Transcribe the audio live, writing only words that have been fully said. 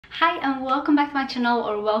Hi and welcome back to my channel,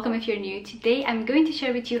 or welcome if you're new. Today I'm going to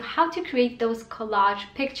share with you how to create those collage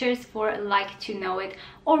pictures for LiketoKnow.It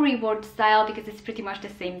or RewardStyle, because it's pretty much the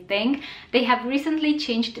same thing. They have recently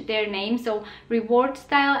changed their name, so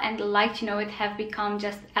RewardStyle and LiketoKnow.It have become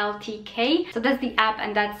just LTK. So that's the app,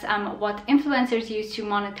 and that's what influencers use to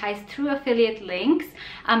monetize through affiliate links.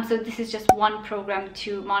 So this is just one program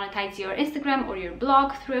to monetize your Instagram or your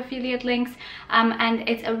blog through affiliate links, and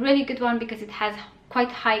it's a really good one because it has quite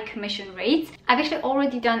high commission rates. I've actually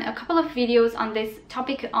already done a couple of videos on this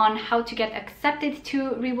topic on how to get accepted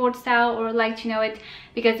to RewardStyle or LiketoKnow.It,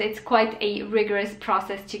 because it's quite a rigorous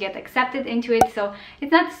process to get accepted into it. So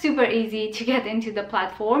it's not super easy to get into the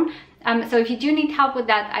platform. So if you do need help with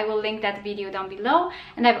that, I will link that video down below.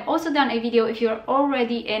 And I've also done a video, if you're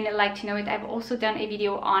already in LiketoKnow.It, I've also done a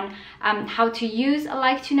video on how to use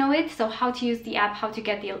LiketoKnow.It, so how to use the app, how to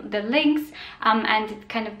get the links, and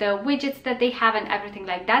kind of the widgets that they have and everything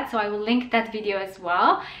like that. So I will link that video as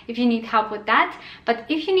well if you need help with that. But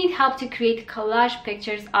if you need help to create collage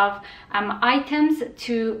pictures of items,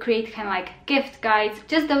 to create kind of like gift guides,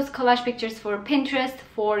 just those collage pictures for Pinterest,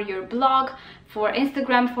 for your blog, for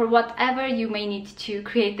Instagram, for whatever you may need to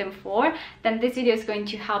create them for, then this video is going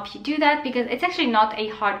to help you do that, because it's actually not a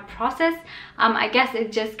hard process. I guess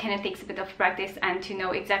it just kind of takes a bit of practice and to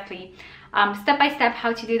know exactly step by step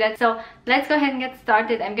how to do that. So let's go ahead and get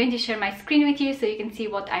started. I'm going to share my screen with you so you can see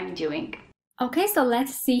what I'm doing. Okay, so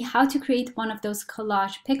let's see how to create one of those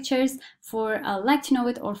collage pictures for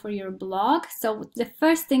LiketoKnow.It or for your blog. So the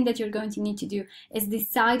first thing that you're going to need to do is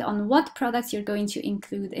decide on what products you're going to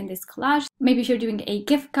include in this collage. Maybe if you're doing a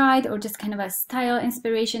gift guide or just kind of a style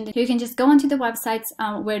inspiration, you can just go onto the websites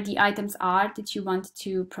where the items are that you want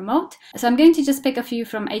to promote. So I'm going to just pick a few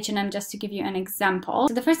from H&M just to give you an example.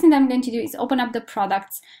 So the first thing that I'm going to do is open up the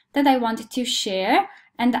products that I wanted to share.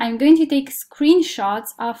 And I'm going to take screenshots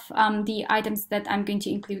of the items that I'm going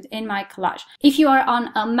to include in my collage. If you are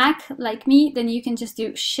on a Mac like me, then you can just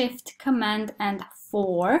do Shift, Command, and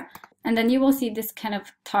 4. And then you will see this kind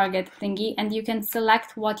of target thingy, and you can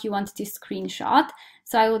select what you want to screenshot.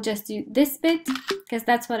 So I will just do this bit because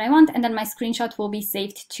that's what I want, and then my screenshot will be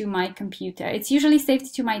saved to my computer. It's usually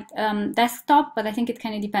saved to my desktop, but I think it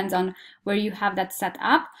kind of depends on where you have that set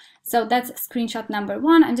up. So that's screenshot number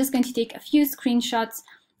 1. I'm just going to take a few screenshots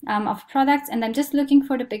of products, and I'm just looking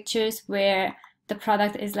for the pictures where the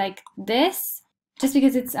product is like this, just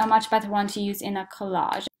because it's a much better one to use in a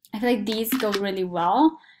collage. I feel like these go really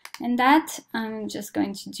well in that. I'm just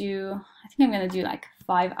going to do, I think I'm going to do like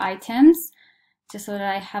 5 items, just so that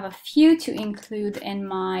I have a few to include in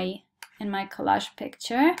my collage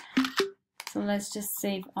picture. So let's just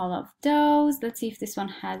save all of those. Let's see if this one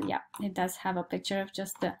has, yeah, it does have a picture of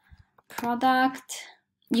just the product.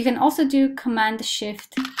 You can also do Command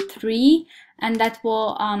Shift 3, and that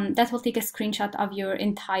will take a screenshot of your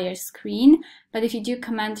entire screen. But if you do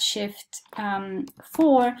Command Shift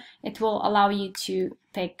 4, it will allow you to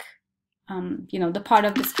pick you know, the part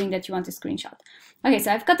of the screen that you want to screenshot. Okay,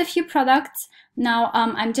 so I've got a few products. Now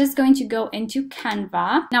I'm just going to go into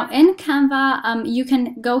Canva. Now in Canva, you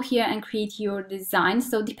can go here and create your design.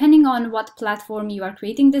 So depending on what platform you are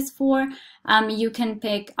creating this for, you can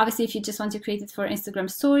pick, obviously if you just want to create it for Instagram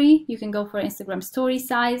story, you can go for Instagram story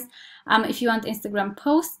size. If you want Instagram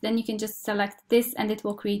post, then you can just select this and it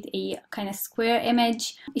will create a kind of square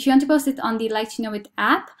image. If you want to post it on the LiketoKnow.It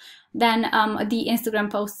app, then the Instagram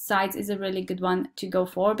post size is a really good one to go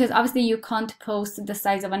for, because obviously you can't post the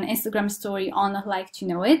size of an Instagram story on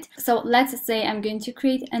LiketoKnow.It. So let's say I'm going to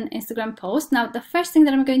create an Instagram post. Now the first thing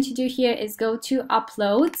that I'm going to do here is go to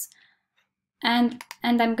Uploads, and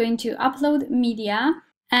I'm going to upload media,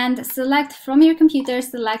 and select from your computer,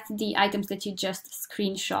 select the items that you just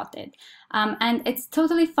screenshotted. And it's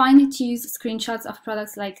totally fine to use screenshots of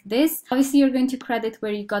products like this. Obviously you're going to credit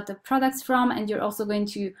where you got the products from, and you're also going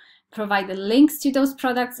to provide the links to those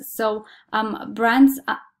products. So brands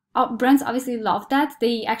obviously love that.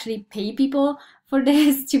 They actually pay people for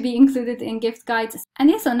this to be included in gift guides. And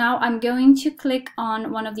yeah, so now I'm going to click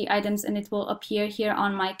on one of the items and it will appear here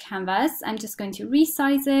on my canvas. I'm just going to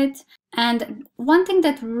resize it. And one thing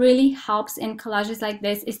that really helps in collages like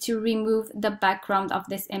this is to remove the background of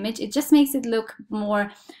this image. It just makes it look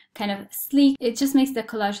more kind of sleek. It just makes the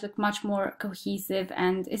collage look much more cohesive,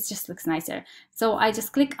 and it just looks nicer. So I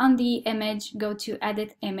just click on the image, go to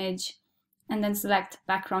Edit Image, and then select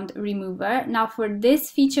Background Remover. Now for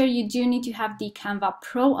this feature, you do need to have the Canva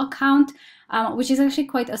Pro account, which is actually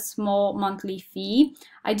quite a small monthly fee.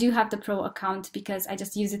 I do have the Pro account because I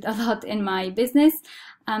just use it a lot in my business.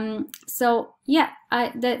 So yeah,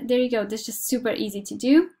 there you go. This is just super easy to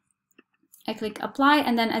do. I click apply,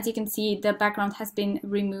 and then as you can see, the background has been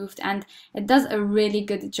removed, and it does a really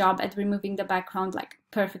good job at removing the background like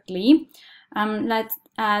perfectly. Let's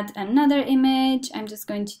add another image. I'm just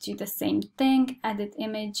going to do the same thing, edit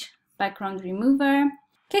image, background remover.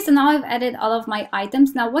 Okay, so now I've added all of my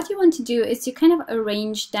items. Now what you want to do is to kind of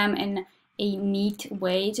arrange them in a neat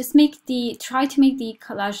way. Just try to make the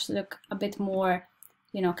collage look a bit more,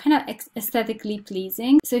 you know, kind of aesthetically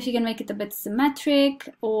pleasing. So if you can make it a bit symmetric,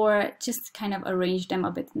 or just kind of arrange them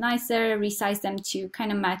a bit nicer, resize them to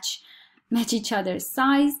kind of match each other's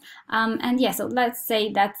size. And yeah, so let's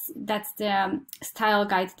say that's the style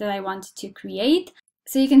guide that I want to create.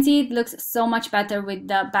 So you can see it looks so much better with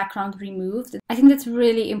the background removed. I think that's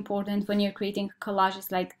really important when you're creating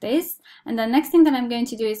collages like this. And the next thing that I'm going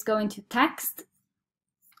to do is go into text.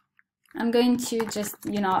 I'm going to just,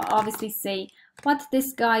 you know, obviously say what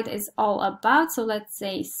this guide is all about. So let's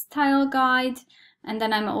say style guide. And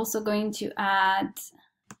then I'm also going to add,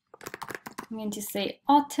 I'm going to say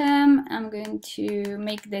autumn. I'm going to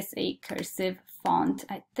make this a cursive font,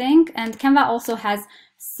 I think. And Canva also has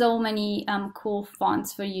so many cool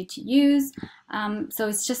fonts for you to use. So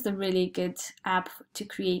it's just a really good app to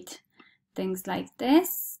create things like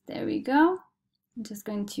this. There we go. I'm just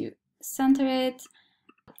going to center it.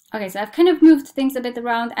 Okay, so I've kind of moved things a bit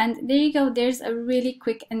around, and there you go. There's a really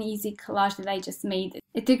quick and easy collage that I just made.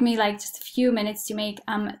 It took me like just a few minutes to make.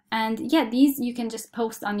 And yeah, these you can just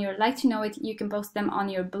post on your Like to Know It. You can post them on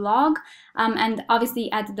your blog, and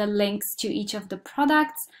obviously add the links to each of the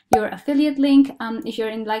products, your affiliate link if you're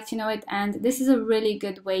in Like to Know It. And this is a really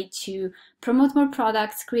good way to promote more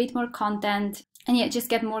products, create more content, and yeah, just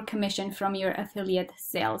get more commission from your affiliate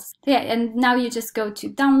sales. So yeah, and now you just go to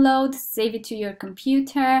download, save it to your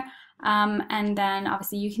computer, and then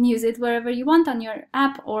obviously you can use it wherever you want, on your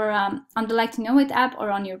app, or on the Like to Know It app, or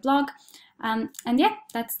on your blog. And yeah,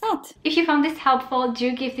 that's that. If you found this helpful,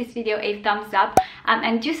 do give this video a thumbs up,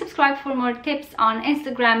 and do subscribe for more tips on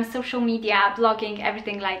Instagram, social media, blogging,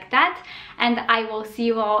 everything like that. And I will see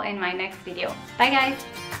you all in my next video. Bye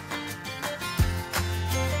guys!